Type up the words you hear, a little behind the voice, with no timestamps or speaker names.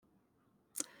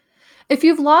If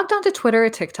you've logged onto Twitter or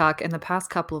TikTok in the past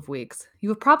couple of weeks, you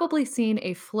have probably seen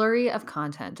a flurry of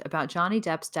content about Johnny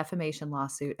Depp's defamation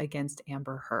lawsuit against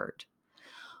Amber Heard.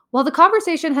 While the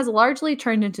conversation has largely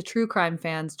turned into true crime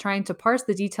fans trying to parse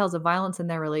the details of violence in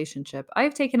their relationship, I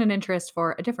have taken an interest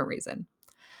for a different reason.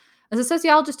 As a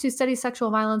sociologist who studies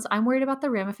sexual violence, I'm worried about the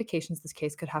ramifications this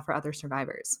case could have for other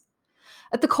survivors.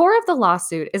 At the core of the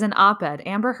lawsuit is an op ed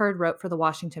Amber Heard wrote for the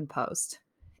Washington Post.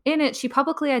 In it, she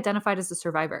publicly identified as a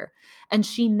survivor, and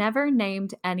she never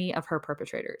named any of her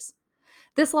perpetrators.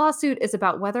 This lawsuit is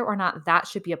about whether or not that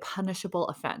should be a punishable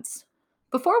offense.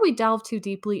 Before we delve too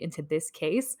deeply into this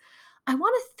case, I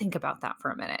want to think about that for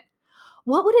a minute.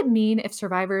 What would it mean if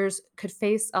survivors could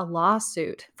face a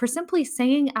lawsuit for simply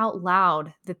saying out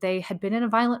loud that they had been in a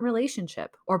violent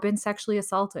relationship or been sexually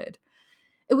assaulted?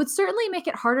 It would certainly make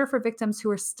it harder for victims who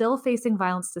are still facing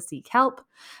violence to seek help,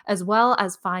 as well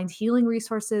as find healing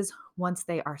resources once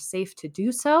they are safe to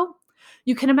do so.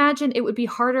 You can imagine it would be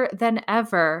harder than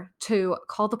ever to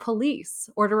call the police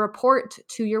or to report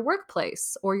to your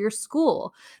workplace or your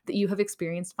school that you have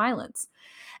experienced violence.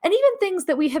 And even things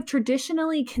that we have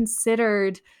traditionally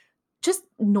considered just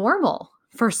normal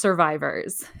for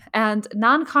survivors and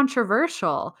non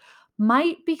controversial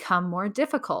might become more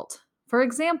difficult. For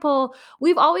example,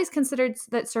 we've always considered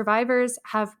that survivors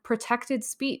have protected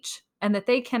speech and that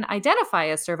they can identify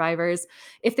as survivors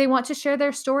if they want to share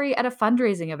their story at a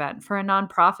fundraising event for a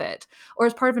nonprofit or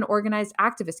as part of an organized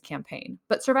activist campaign.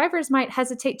 But survivors might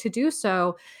hesitate to do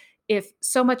so if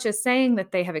so much as saying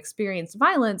that they have experienced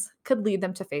violence could lead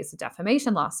them to face a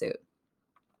defamation lawsuit.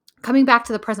 Coming back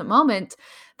to the present moment,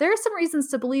 there are some reasons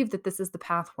to believe that this is the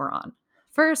path we're on.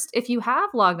 First, if you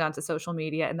have logged onto social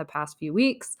media in the past few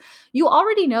weeks, you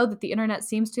already know that the internet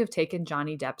seems to have taken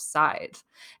Johnny Depp's side.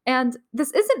 And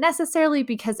this isn't necessarily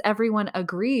because everyone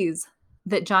agrees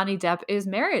that Johnny Depp is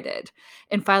merited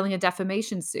in filing a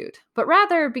defamation suit, but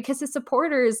rather because his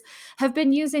supporters have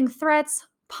been using threats,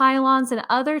 pylons, and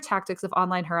other tactics of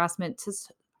online harassment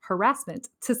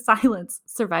to silence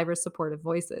survivors' supportive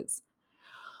voices.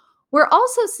 We're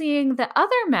also seeing that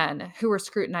other men who were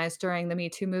scrutinized during the Me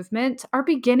Too movement are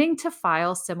beginning to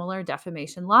file similar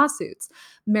defamation lawsuits.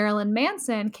 Marilyn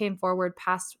Manson came forward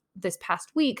this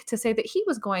past week to say that he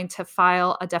was going to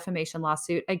file a defamation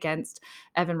lawsuit against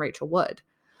Evan Rachel Wood.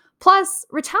 Plus,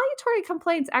 retaliatory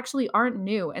complaints actually aren't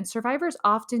new, and survivors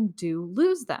often do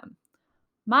lose them.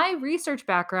 My research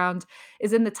background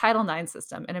is in the Title IX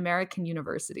system in American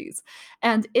universities.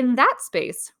 And in that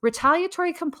space,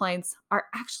 retaliatory complaints are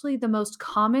actually the most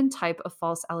common type of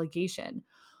false allegation.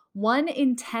 1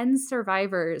 in 10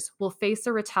 survivors will face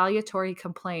a retaliatory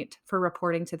complaint for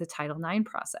reporting to the Title IX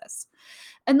process.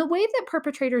 And the way that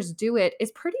perpetrators do it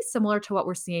is pretty similar to what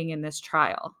we're seeing in this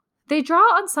trial. They draw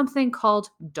on something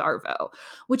called DARVO,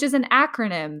 which is an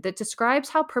acronym that describes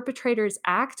how perpetrators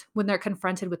act when they're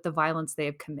confronted with the violence they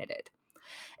have committed.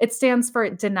 It stands for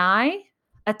deny,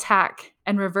 attack,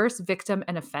 and reverse victim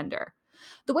and offender.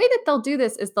 The way that they'll do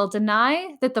this is they'll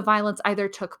deny that the violence either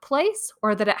took place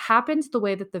or that it happened the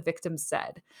way that the victim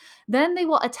said. Then they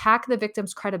will attack the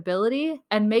victim's credibility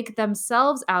and make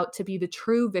themselves out to be the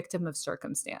true victim of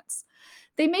circumstance.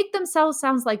 They make themselves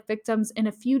sound like victims in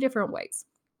a few different ways.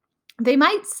 They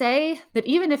might say that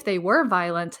even if they were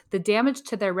violent, the damage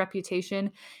to their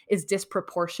reputation is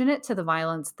disproportionate to the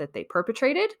violence that they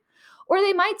perpetrated. Or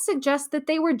they might suggest that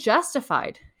they were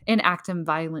justified in acting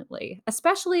violently,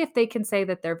 especially if they can say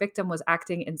that their victim was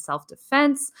acting in self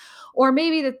defense, or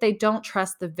maybe that they don't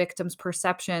trust the victim's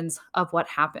perceptions of what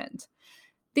happened.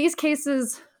 These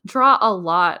cases draw a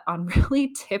lot on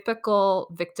really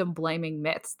typical victim blaming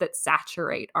myths that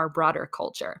saturate our broader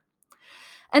culture.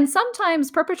 And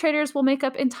sometimes perpetrators will make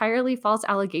up entirely false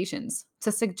allegations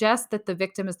to suggest that the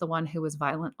victim is the one who was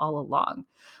violent all along.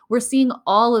 We're seeing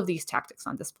all of these tactics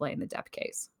on display in the Depp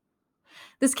case.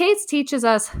 This case teaches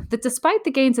us that despite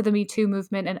the gains of the Me Too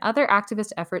movement and other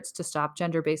activist efforts to stop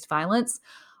gender based violence,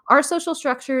 our social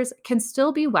structures can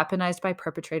still be weaponized by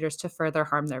perpetrators to further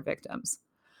harm their victims.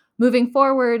 Moving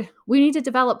forward, we need to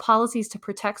develop policies to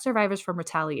protect survivors from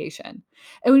retaliation,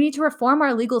 and we need to reform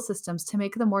our legal systems to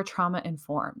make them more trauma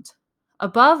informed.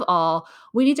 Above all,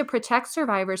 we need to protect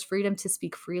survivors' freedom to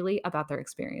speak freely about their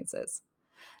experiences.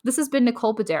 This has been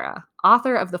Nicole Badera,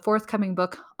 author of the forthcoming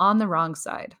book, On the Wrong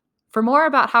Side. For more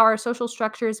about how our social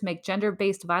structures make gender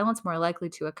based violence more likely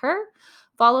to occur,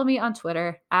 follow me on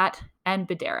Twitter at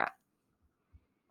nbadera.